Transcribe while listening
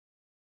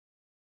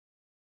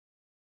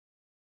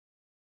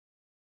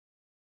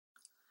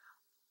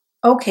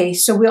Okay,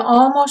 so we're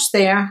almost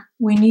there.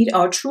 We need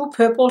our true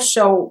purple.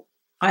 So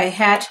I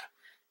had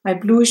my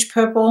bluish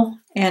purple,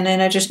 and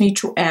then I just need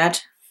to add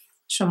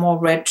some more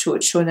red to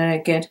it so that I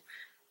get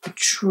a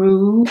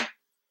true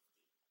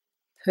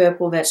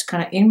purple that's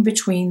kind of in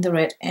between the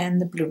red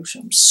and the blue. So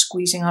I'm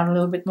squeezing out a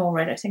little bit more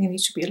red. I think it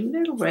needs to be a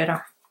little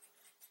redder.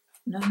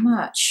 Not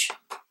much.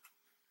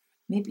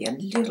 Maybe a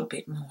little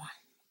bit more.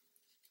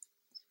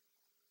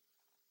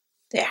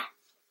 There.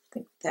 I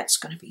think that's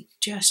going to be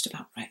just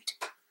about right.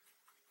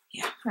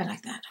 Yeah, I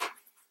like that.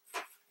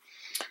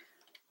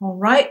 All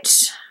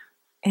right.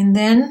 And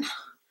then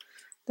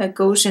that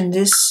goes in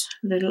this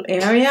little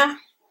area.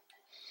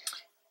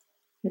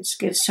 Let's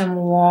get some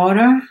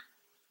water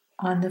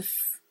on the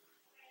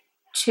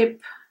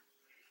tip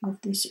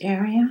of this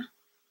area.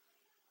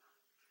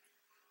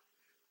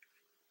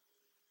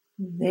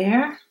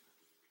 There.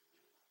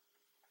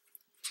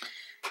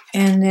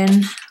 And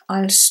then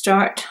I'll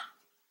start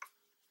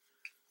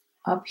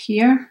up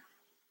here.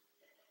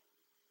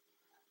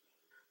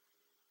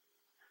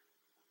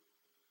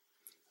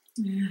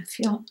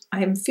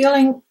 I'm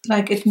feeling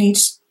like it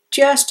needs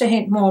just a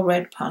hint more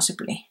red,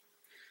 possibly.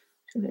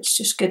 So let's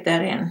just get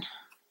that in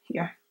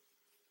here.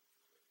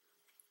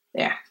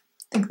 There.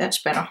 I think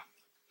that's better.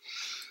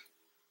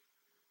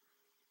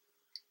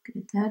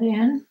 Get that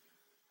in.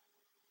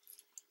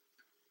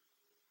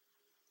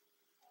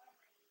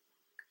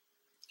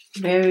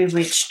 Very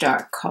rich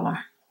dark color.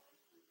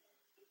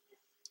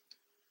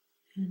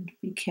 And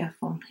be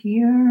careful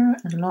here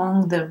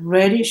along the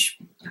reddish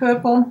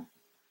purple.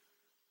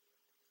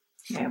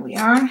 There we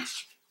are.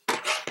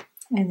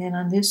 And then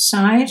on this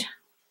side.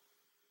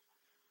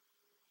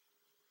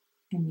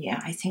 And yeah,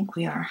 I think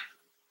we are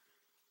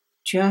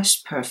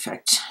just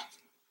perfect.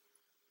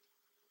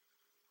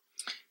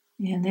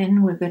 And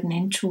then we're getting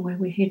into where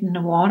we're hitting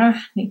the water.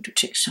 Need to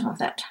take some of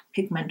that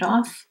pigment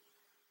off.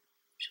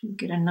 So we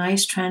get a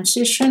nice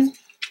transition.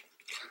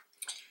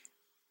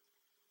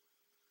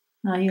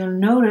 Now you'll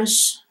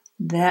notice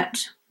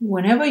that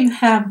whenever you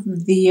have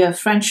the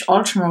French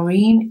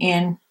ultramarine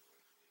in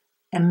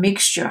a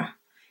mixture,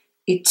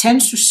 it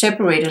tends to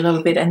separate a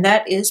little bit, and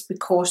that is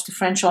because the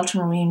French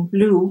ultramarine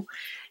blue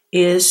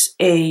is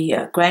a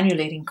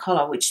granulating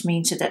color, which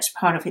means that that's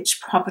part of its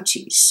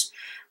properties.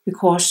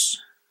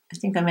 Because I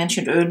think I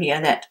mentioned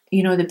earlier that,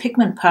 you know, the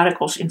pigment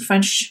particles in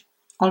French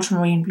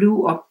ultramarine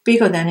blue are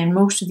bigger than in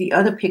most of the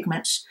other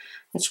pigments.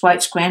 That's why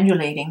it's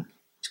granulating.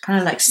 It's kind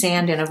of like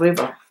sand in a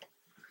river.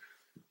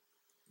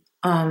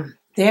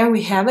 There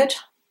we have it.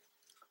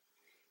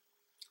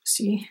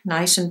 See,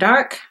 nice and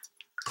dark.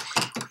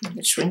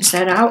 Let's rinse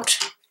that out.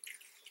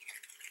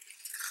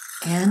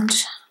 And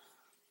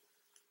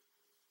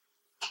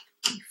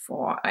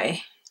before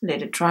I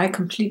let it dry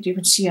completely, you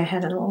can see I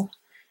had a little,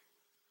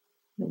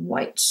 the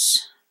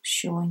whites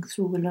showing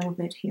through a little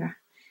bit here.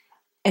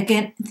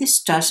 Again,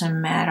 this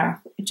doesn't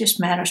matter. It just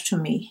matters to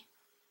me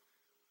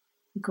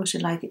because I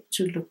like it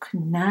to look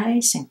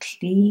nice and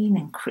clean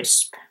and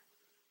crisp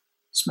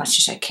as much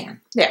as I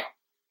can. There.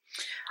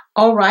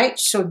 All right,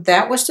 so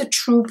that was the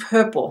true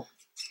purple.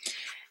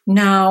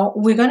 Now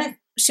we're gonna,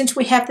 since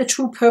we have the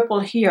true purple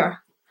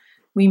here,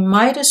 we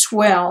might as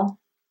well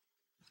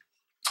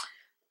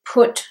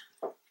put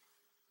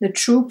the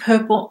true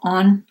purple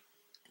on.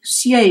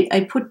 See,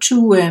 I put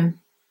two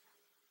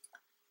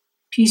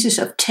pieces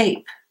of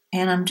tape,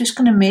 and I'm just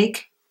gonna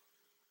make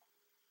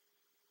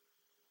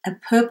a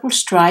purple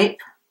stripe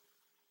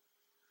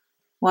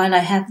while I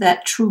have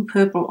that true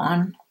purple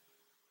on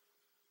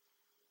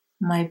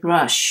my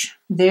brush.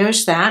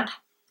 There's that.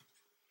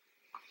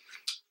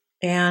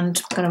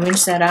 And I'm going to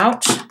rinse that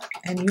out,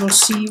 and you'll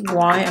see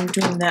why I'm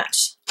doing that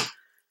a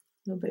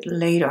little bit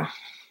later.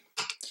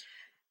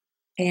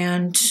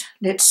 And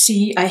let's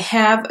see, I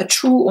have a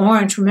true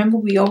orange. Remember,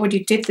 we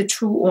already did the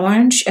true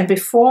orange, and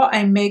before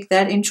I make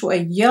that into a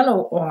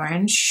yellow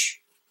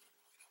orange,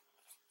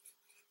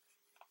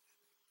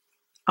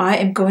 I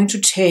am going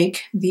to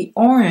take the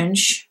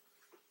orange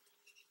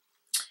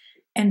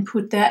and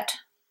put that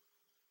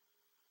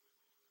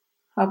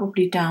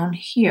probably down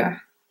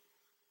here.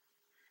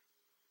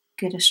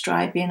 Get a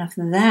stripe in of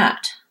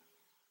that.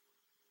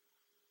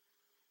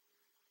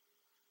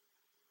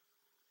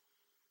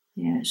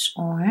 There's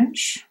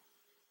orange.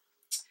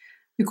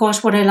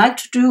 Because what I like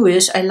to do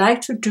is I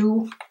like to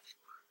do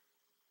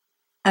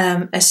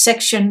a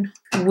section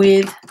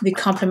with the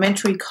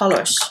complementary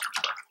colors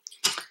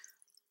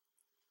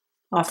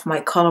of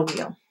my color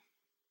wheel.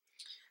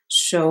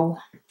 So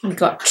we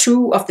got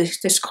two of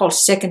this is called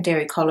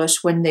secondary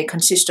colors. When they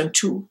consist of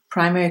two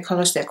primary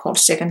colors, they're called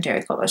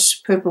secondary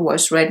colors. Purple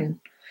was red and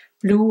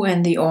blue,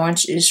 and the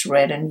orange is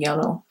red and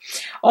yellow.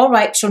 All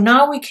right, so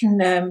now we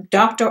can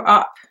doctor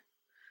up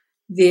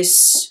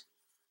this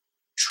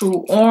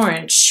true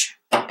orange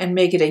and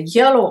make it a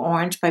yellow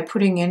orange by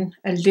putting in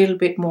a little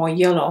bit more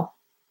yellow.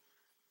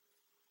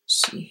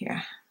 Let's see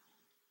here.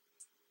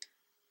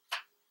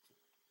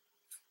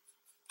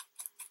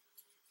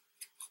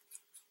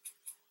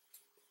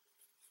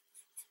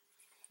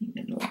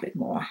 Need a little bit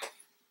more.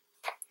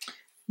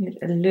 Need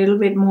a little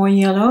bit more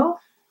yellow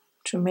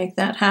to make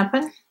that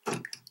happen.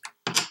 Put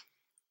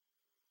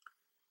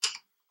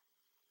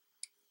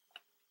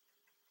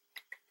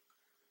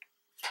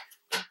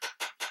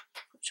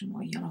some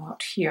more yellow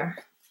out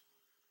here.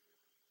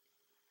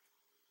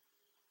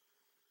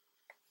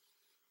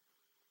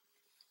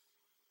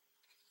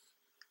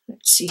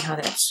 Let's see how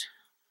that's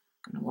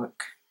going to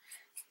work.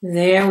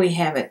 There we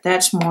have it.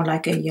 That's more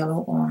like a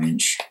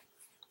yellow-orange.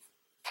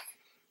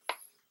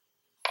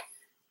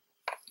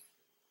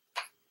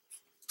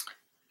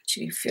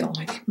 Actually feel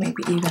like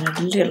maybe even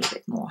a little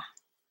bit more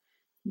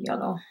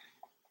yellow.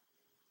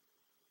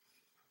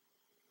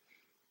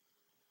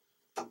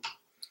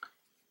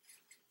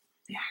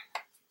 There.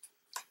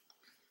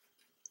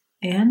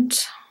 And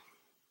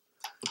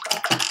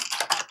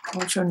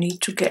also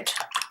need to get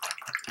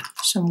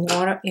some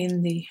water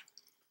in the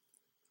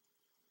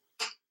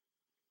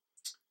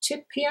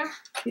tip here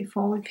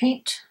before we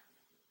paint.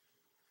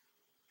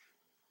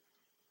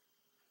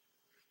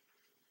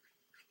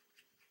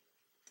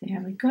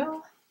 There we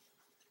go.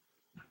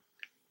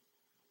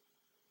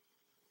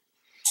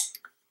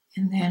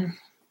 And then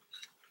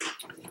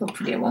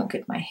hopefully I won't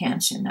get my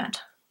hands in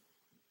that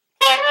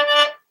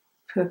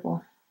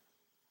purple.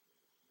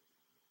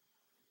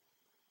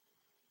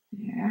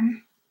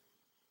 There.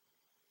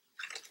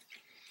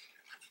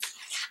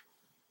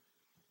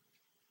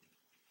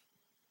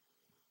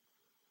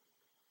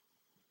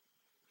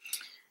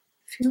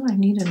 I feel I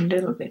need a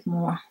little bit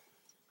more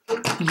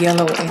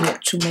yellow in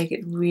it to make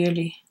it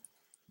really,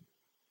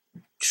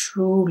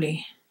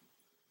 truly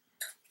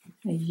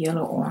a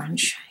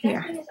yellow-orange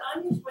here.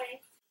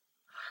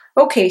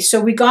 Okay,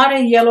 so we got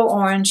a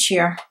yellow-orange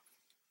here.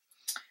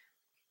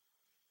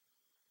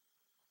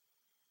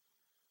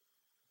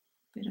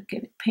 Better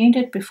get it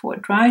painted before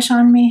it dries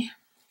on me.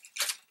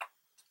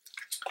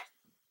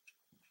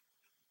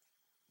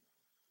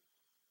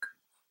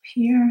 Up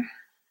here,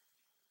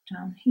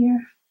 down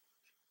here.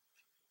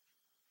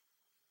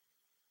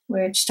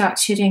 Where it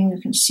starts hitting,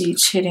 you can see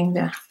it's hitting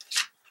the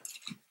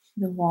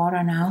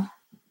water now.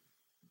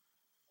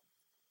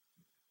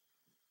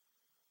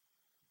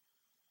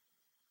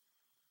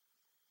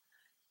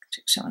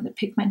 Take some of the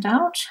pigment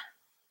out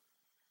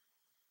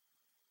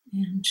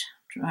and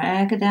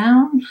drag it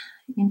down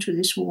into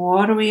this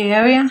watery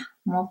area.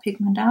 More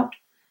pigment out.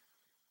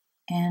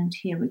 And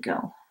here we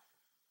go.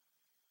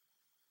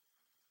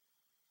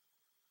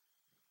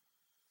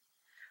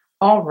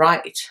 All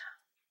right.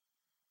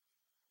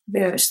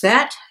 There's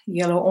that,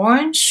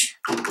 yellow-orange.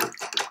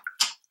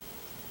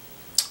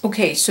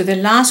 Okay, so the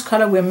last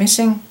color we're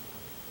missing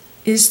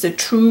is the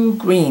true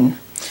green.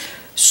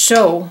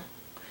 So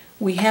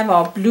we have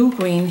our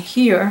blue-green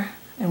here,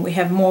 and we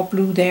have more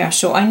blue there.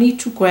 So I need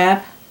to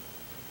grab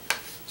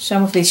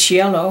some of this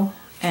yellow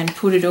and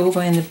put it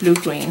over in the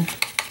blue-green.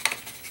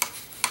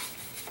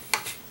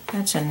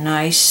 That's a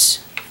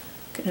nice,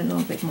 get a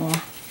little bit more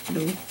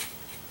blue.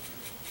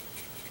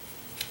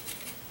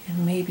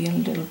 And maybe a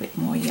little bit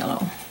more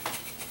yellow.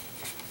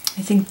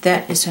 I think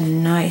that is a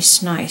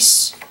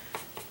nice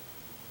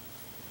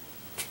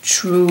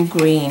true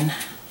green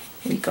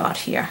we got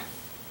here.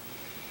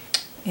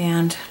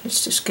 And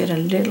let's just get a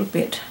little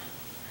bit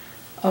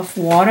of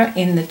water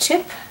in the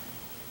tip,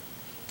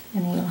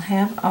 and we'll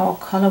have our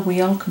color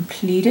wheel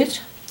completed,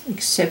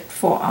 except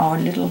for our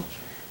little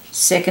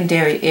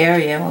secondary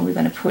area where we're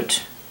going to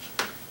put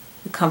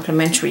the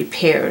complementary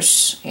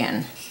pairs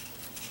in.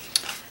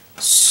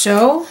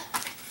 So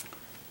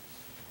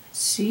let's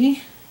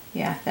see.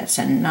 Yeah, that's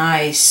a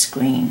nice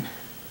green.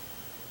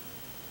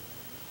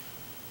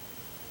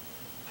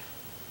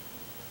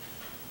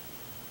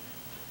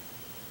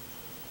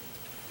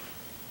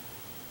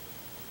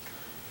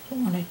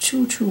 Don't want it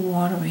too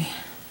watery.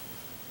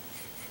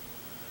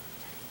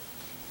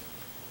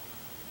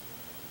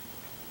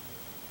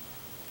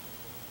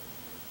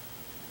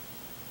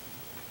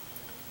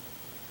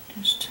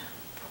 Just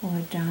pull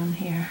it down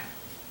here.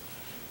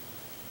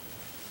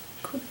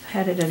 Could have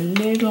had it a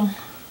little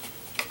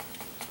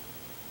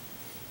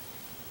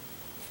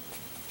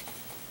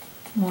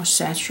more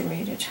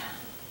saturated.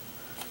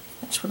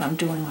 That's what I'm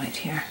doing right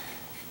here.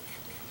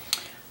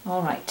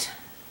 All right.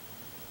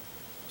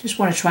 Just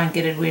want to try and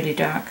get it really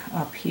dark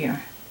up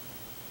here,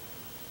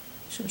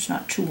 so it's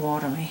not too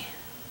watery.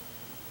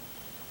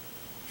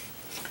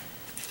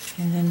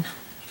 And then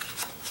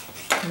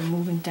we're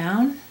moving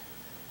down,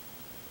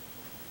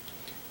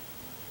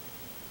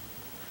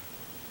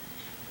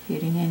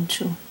 getting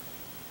into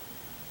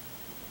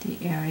the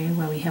area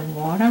where we have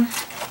water.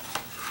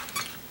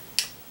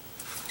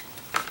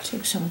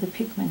 Take some of the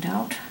pigment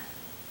out,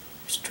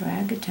 just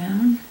drag it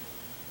down.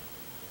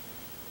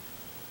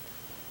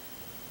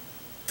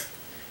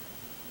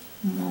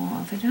 More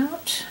of it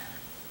out,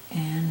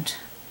 and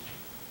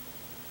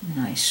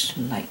nice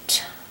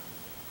light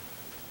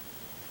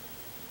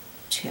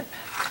tip.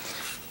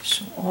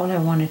 So all I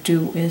want to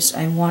do is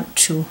I want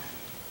to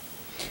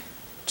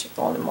take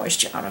all the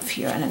moisture out of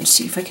here and then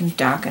see if I can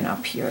darken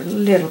up here a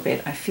little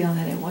bit. I feel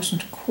that it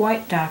wasn't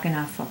quite dark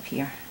enough up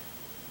here.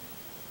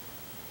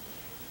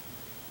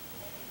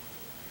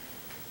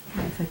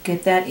 If If I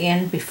get that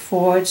in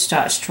before it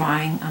starts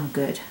drying, I'm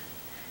good.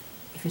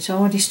 If it's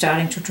already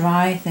starting to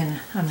dry,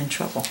 then I'm in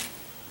trouble.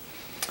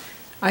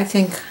 I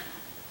think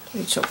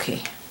it's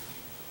okay.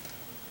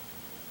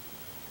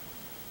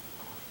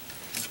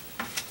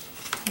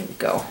 There we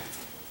go.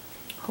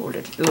 Hold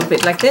it a little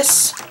bit like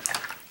this.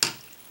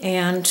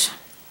 And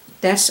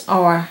that's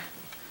our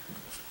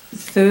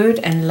third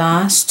and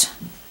last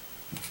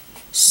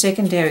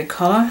secondary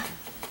color.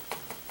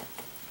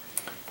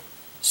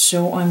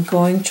 So I'm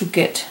going to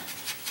get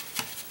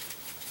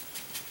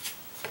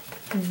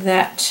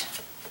that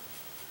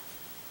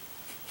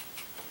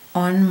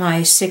on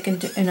my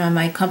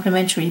my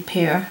complementary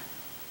pair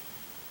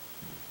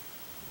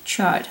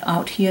chart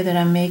out here that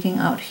I'm making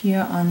out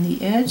here on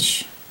the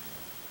edge.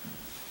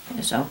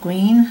 There's our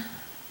green.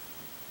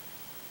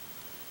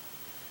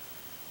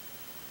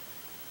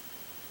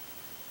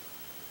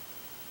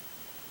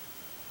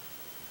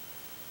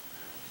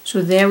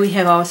 So there we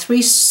have our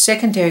three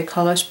secondary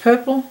colors,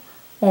 purple,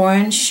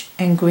 orange,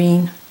 and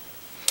green.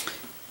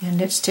 And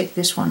let's take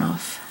this one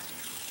off.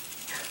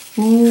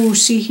 Ooh,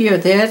 see here,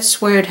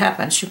 that's where it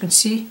happens. You can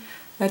see,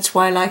 that's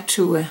why I like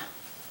to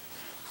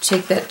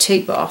take that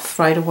tape off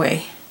right away.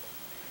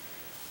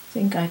 I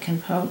think I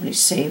can probably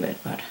save it,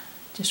 but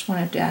just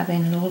want to dab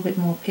in a little bit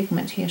more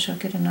pigment here so I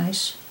get a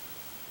nice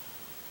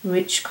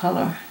rich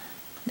color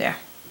there.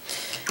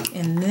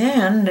 And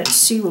then let's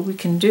see what we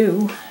can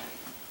do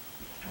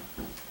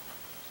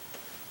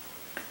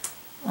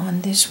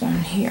on this one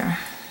here.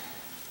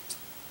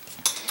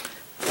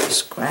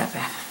 Let's grab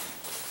a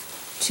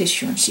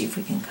tissue and see if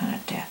we can kind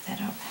of dab that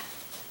up.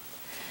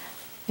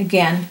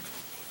 Again,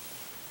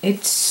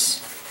 it's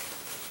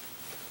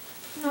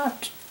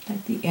not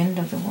like the end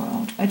of the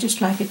world. I just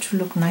like it to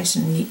look nice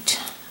and neat.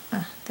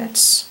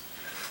 That's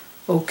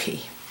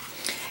okay.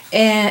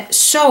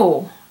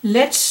 So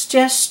let's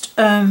just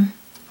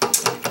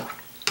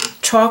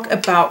talk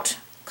about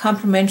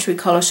complementary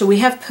colors. So we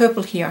have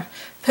purple here.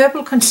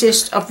 Purple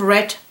consists of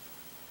red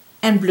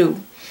and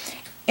blue,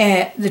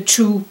 the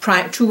two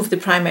of the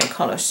primary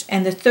colors.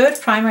 And the third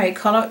primary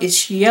color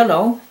is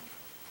yellow.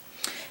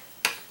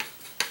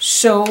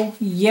 So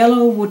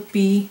yellow would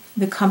be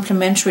the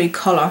complementary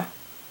color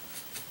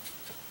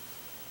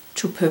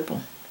to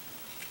purple.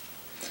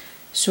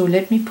 So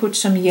let me put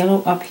some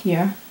yellow up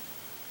here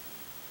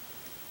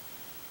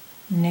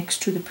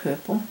next to the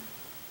purple.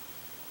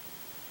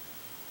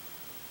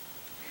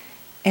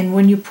 And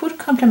when you put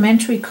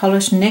complementary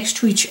colors next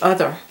to each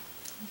other,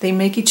 they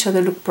make each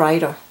other look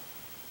brighter.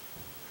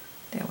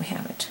 There we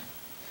have it.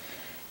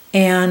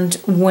 And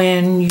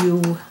when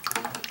you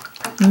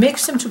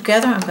mix them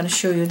together, I'm going to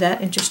show you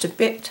that in just a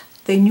bit,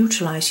 they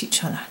neutralize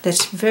each other.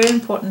 That's very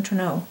important to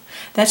know.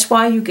 That's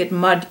why you get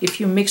mud if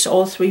you mix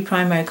all three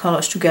primary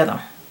colors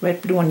together.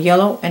 Red, blue, and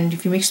yellow. And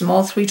if you mix them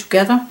all three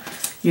together,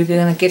 you're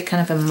going to get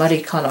kind of a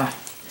muddy color.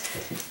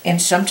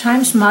 And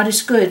sometimes mud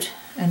is good.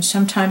 And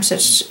sometimes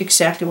that's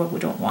exactly what we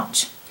don't want.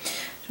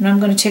 So now I'm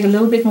going to take a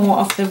little bit more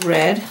of the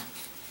red.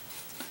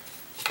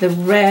 The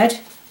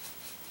red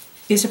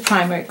is a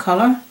primary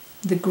color.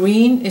 The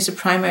green is a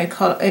primary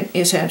color. It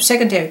is a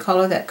secondary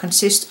color that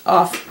consists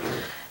of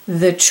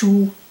the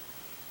two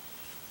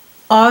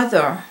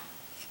other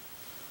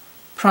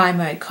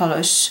primary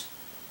colors,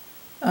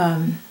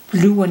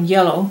 blue and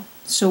yellow.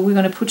 So we're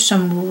going to put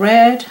some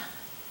red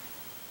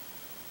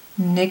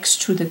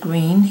next to the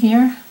green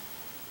here.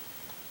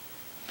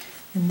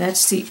 And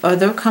that's the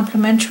other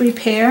complementary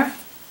pair.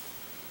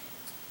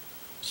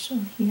 So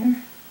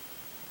here,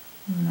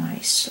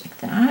 nice like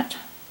that.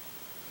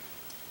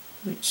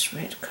 Rich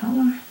red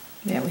color.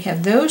 There we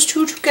have those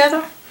two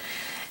together.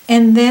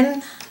 And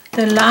then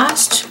the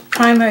last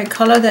primary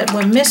color that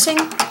we're missing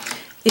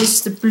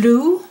is the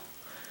blue.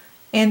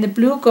 And the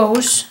blue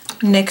goes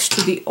next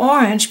to the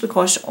orange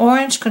because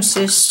orange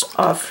consists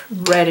of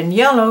red and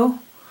yellow,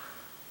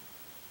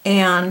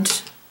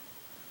 and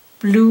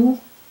blue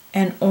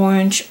and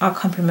orange are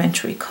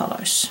complementary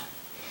colors.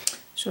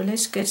 So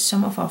let's get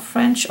some of our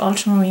French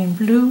ultramarine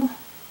blue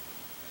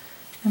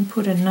and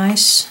put a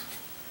nice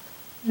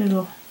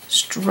little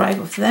stripe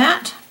of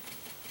that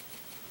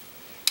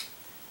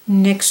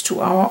next to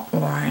our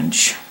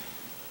orange.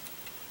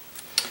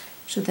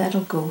 So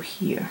that'll go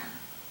here.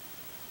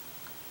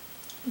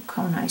 Look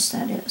how nice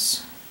that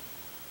is.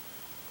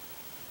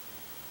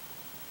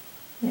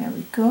 There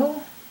we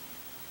go.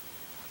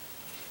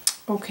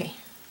 Okay.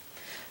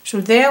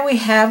 So there we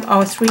have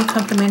our three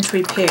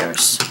complementary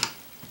pairs.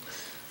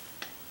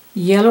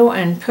 Yellow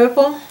and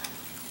purple,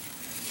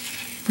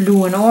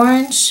 blue and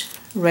orange,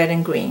 red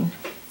and green.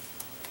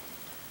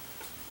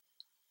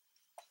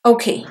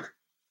 Okay,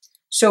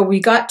 so we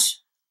got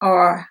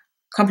our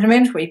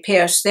complementary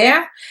pairs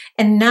there.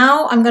 And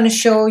now I'm going to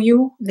show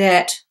you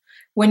that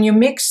when you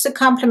mix the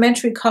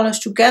complementary colors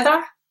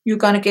together, you're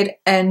going to get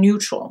a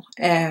neutral,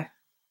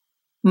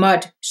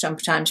 mud,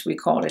 sometimes we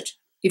call it.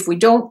 If we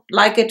don't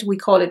like it, we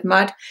call it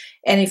mud.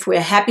 And if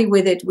we're happy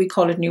with it, we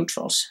call it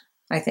neutrals,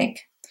 I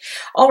think.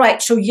 All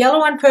right, so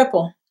yellow and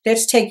purple.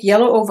 Let's take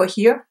yellow over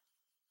here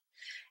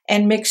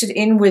and mix it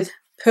in with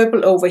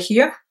purple over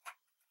here.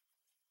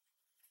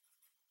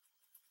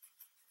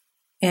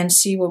 and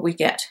see what we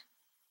get.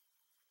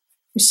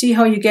 You see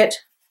how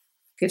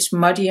gets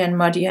muddier and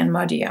muddier and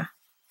muddier.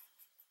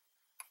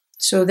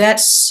 So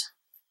that's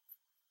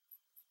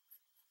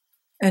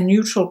a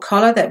neutral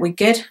color that we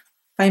get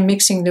by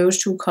mixing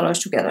those two colors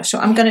together. So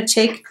I'm going to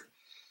take,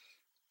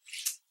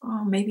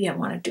 maybe I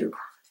want to do,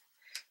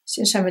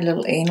 since I'm a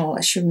little anal,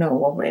 as you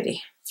know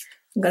already,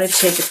 I'm going to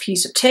take a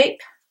piece of tape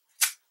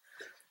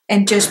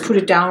and just put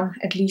it down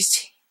at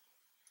least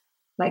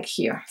like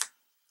here.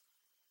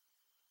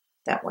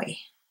 That way.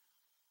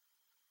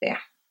 There.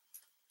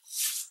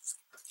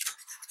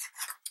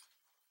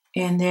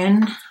 And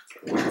then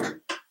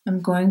I'm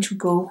going to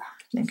go,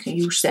 I can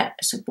use that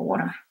as a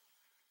border.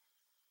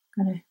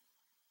 I'm going to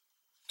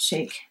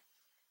take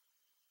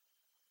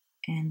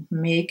and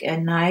make a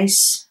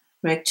nice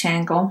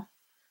rectangle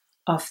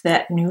of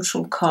that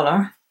neutral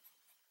color.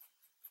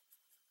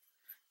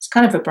 It's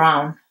kind of a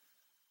brown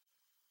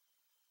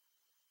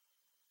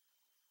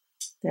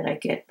that I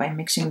get by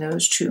mixing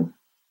those two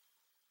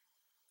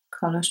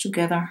colors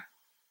together.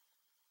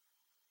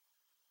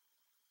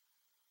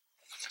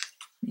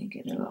 Make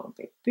it a little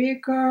bit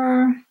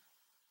bigger,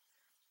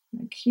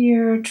 like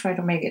here. Try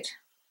to make it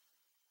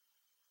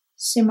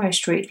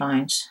semi-straight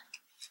lines.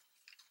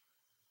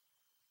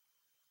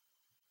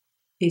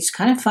 It's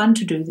kind of fun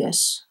to do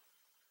this.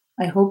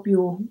 I hope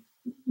you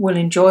will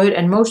enjoy it,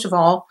 and most of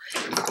all,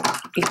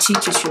 it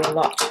teaches you a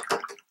lot.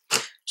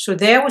 So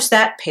there was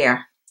that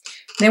pair.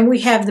 Then we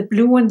have the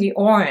blue and the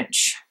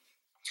orange.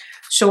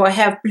 So I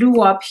have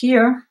blue up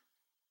here,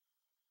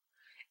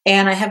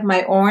 and I have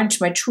my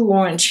orange, my true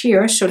orange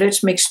here. So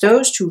let's mix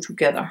those two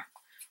together.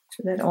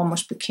 So that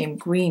almost became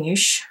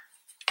greenish.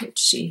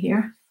 Let's see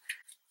here.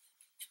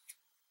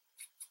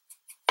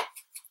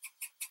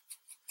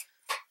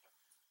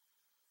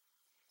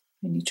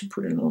 I need to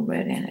put a little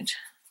red in it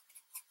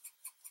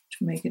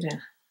to make it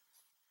a,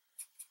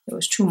 there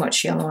was too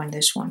much yellow in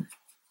this one.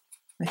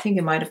 I think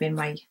it might have been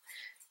my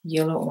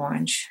yellow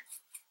orange.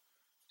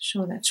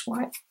 So that's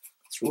why I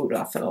threw it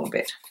off a little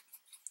bit.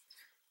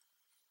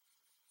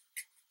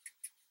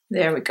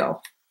 There we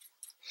go.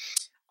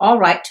 All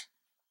right.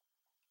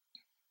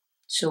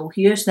 So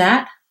here's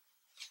that.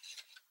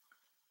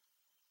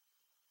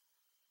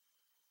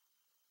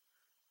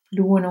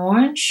 Blue and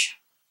orange.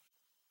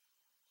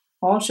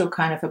 Also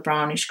kind of a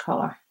brownish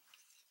color.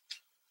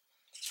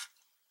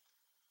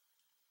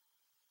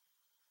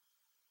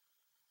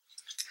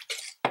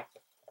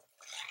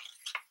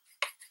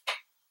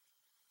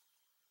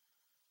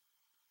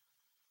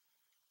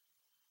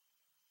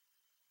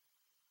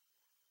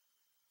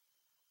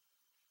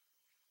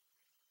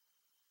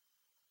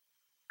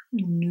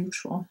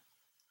 Neutral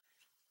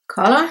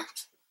color,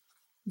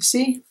 you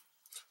see.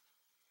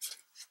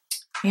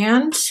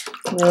 And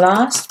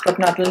last but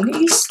not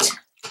least,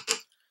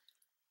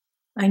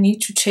 I need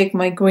to take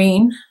my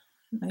green.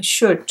 I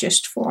should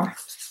just for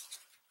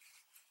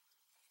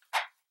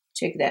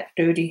take that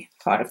dirty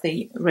part of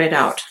the red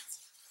out,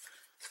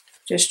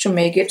 just to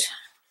make it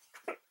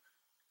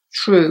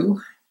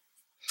true.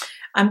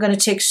 I'm going to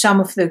take some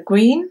of the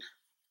green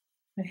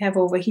I have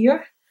over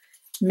here,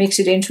 mix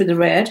it into the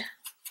red.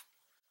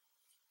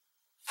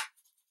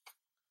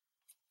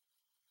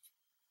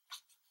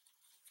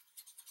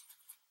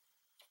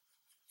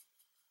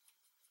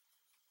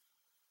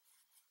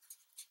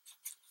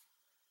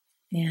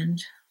 And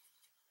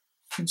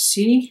you can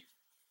see,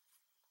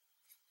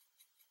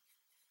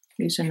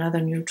 here's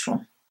another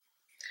neutral.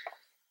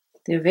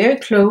 They're very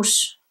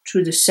close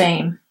to the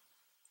same,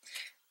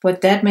 but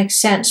that makes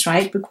sense,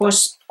 right?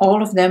 Because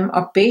all of them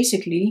are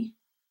basically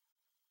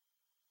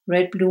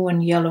red, blue,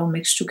 and yellow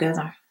mixed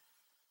together.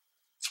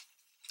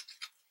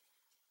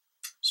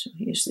 So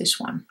here's this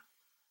one.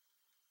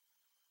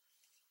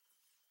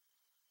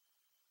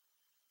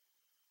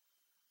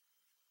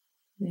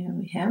 There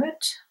we have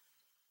it.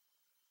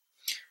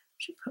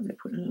 Should probably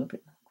put a little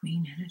bit more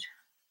green in it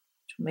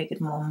to make it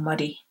more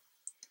muddy.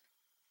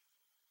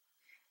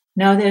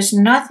 Now there's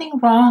nothing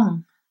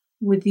wrong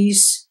with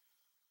these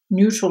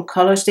neutral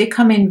colors. They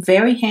come in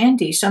very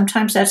handy.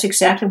 Sometimes that's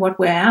exactly what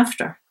we're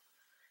after.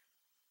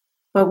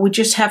 But we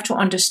just have to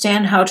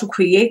understand how to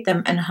create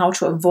them and how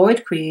to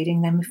avoid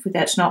creating them if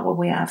that's not what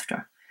we're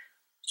after.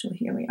 So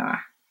here we are.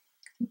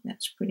 I think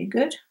that's pretty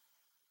good.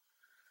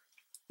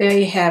 There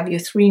you have your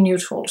three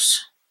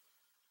neutrals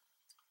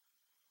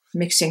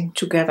mixing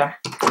together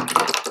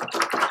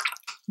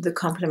the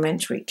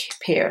complementary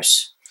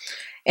pairs.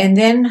 And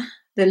then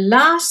the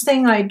last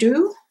thing I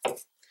do,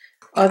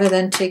 other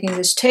than taking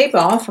this tape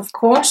off, of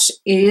course,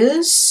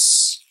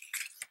 is,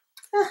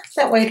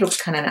 that way it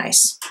looks kind of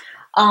nice.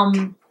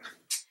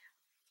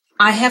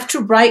 I have to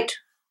write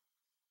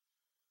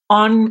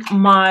on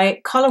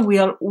my color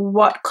wheel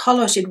what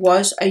colors it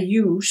was I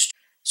used.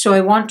 So I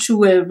want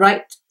to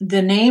write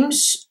the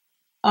names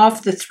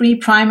of the three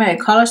primary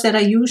colors that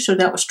I used. So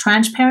that was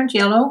transparent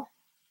yellow.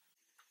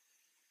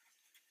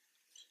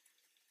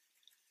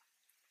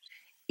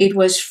 It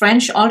was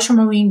French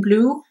ultramarine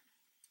blue.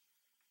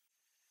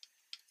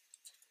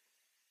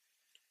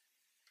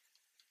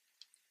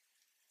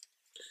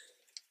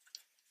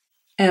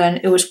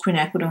 and it was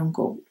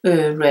Quinacrodone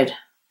Red.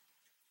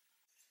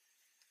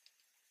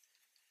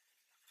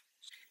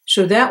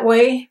 So that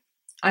way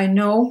I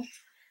know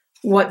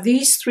what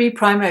these 3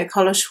 primary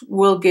colors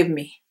will give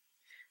me.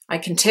 I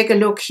can take a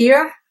look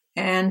here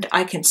and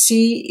I can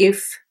see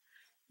if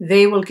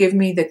they will give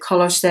me the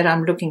colors that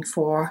I'm looking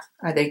for.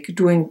 Are they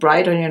doing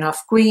bright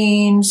enough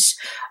greens?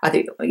 Are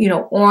they,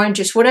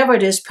 oranges, whatever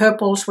it is,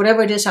 purples,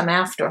 whatever it is I'm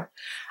after.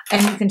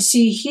 And you can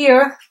see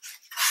here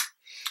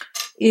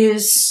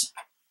is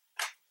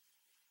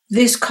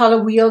this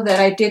color wheel that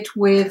I did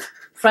with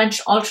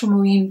French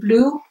Ultramarine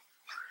blue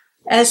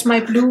as my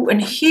blue.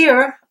 And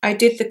here I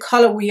did the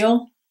color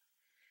wheel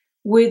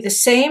with the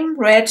same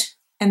red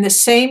and the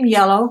same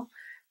yellow,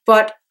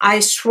 but I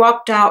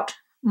swapped out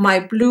my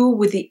blue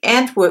with the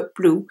Antwerp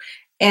blue.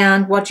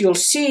 And what you'll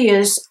see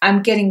is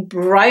I'm getting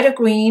brighter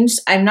greens.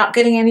 I'm not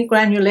getting any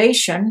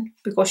granulation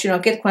because I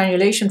get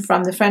granulation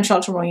from the French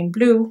Ultramarine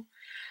blue.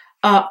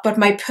 But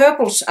my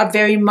purples are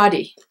very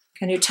muddy.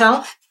 Can you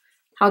tell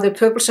how the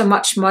purples are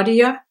much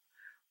muddier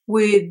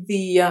with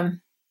the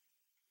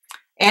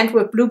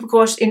Antwerp blue?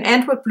 Because in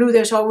Antwerp blue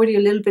there's already a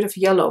little bit of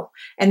yellow.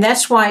 And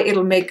that's why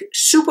it'll make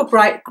super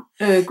bright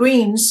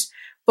greens,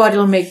 but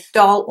it'll make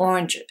dull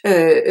orange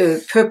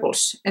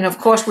purples. And of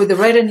course with the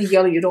red and the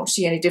yellow you don't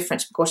see any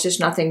difference because there's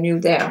nothing new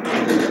there.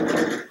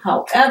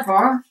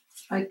 However,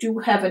 I do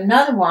have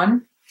another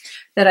one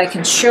that I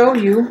can show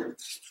you.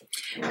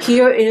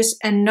 Here is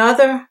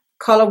another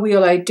color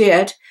wheel I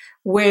did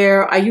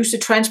where I used a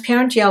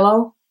transparent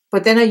yellow,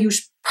 but then I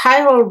used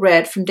Pyrrole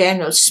Red from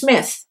Daniel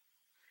Smith.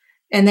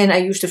 And then I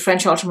used the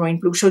French Ultramarine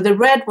blue. So the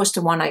red was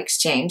the one I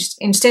exchanged.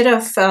 Instead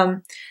of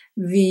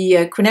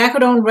the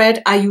Quinacrodone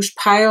Red, I used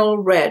Pyrrole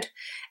Red.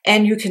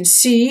 And you can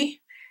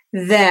see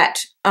that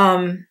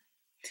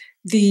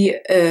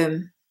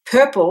the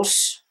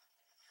purples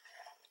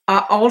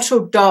are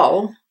also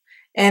dull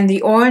and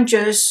the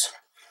oranges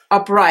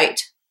are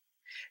bright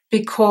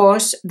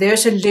because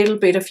there's a little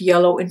bit of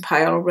yellow in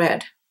Pyrrole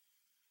Red.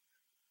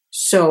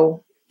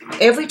 So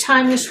every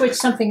time you switch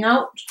something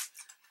out,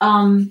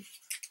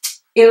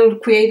 it'll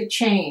create a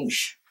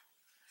change.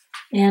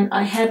 And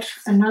I had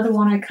another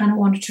one I kind of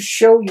wanted to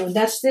show you.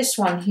 That's this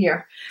one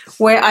here,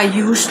 where I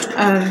used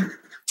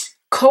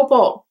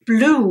cobalt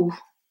blue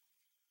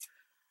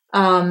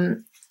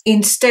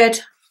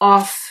instead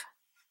of,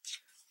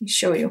 let me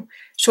show you.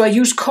 So I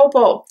used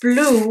cobalt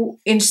blue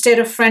instead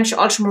of French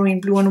Ultramarine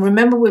blue. And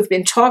remember, we've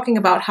been talking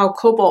about how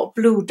cobalt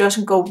blue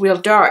doesn't go real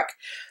dark.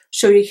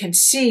 So you can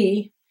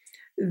see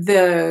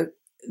the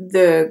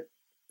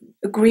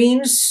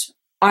greens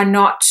are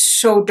not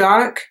so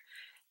dark,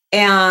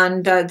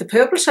 and the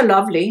purples are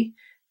lovely,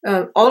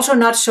 also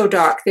not so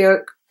dark.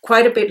 They're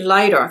quite a bit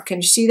lighter. Can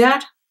you see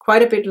that?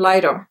 Quite a bit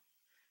lighter,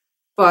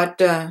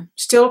 but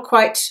still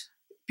quite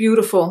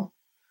beautiful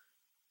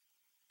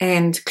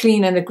and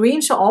clean. And the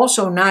greens are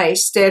also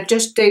nice. They're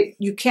just,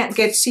 you can't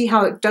see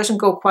how it doesn't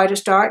go quite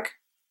as dark,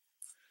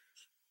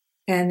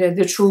 and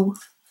the true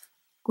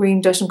green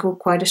doesn't go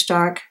quite as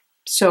dark.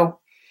 So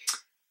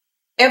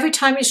every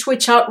time you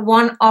switch out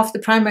one of the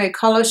primary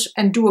colors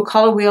and do a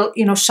color wheel,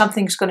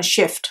 something's going to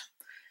shift.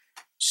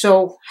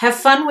 So have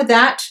fun with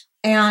that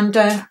and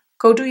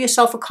go do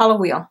yourself a color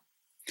wheel.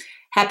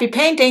 Happy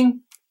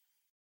painting!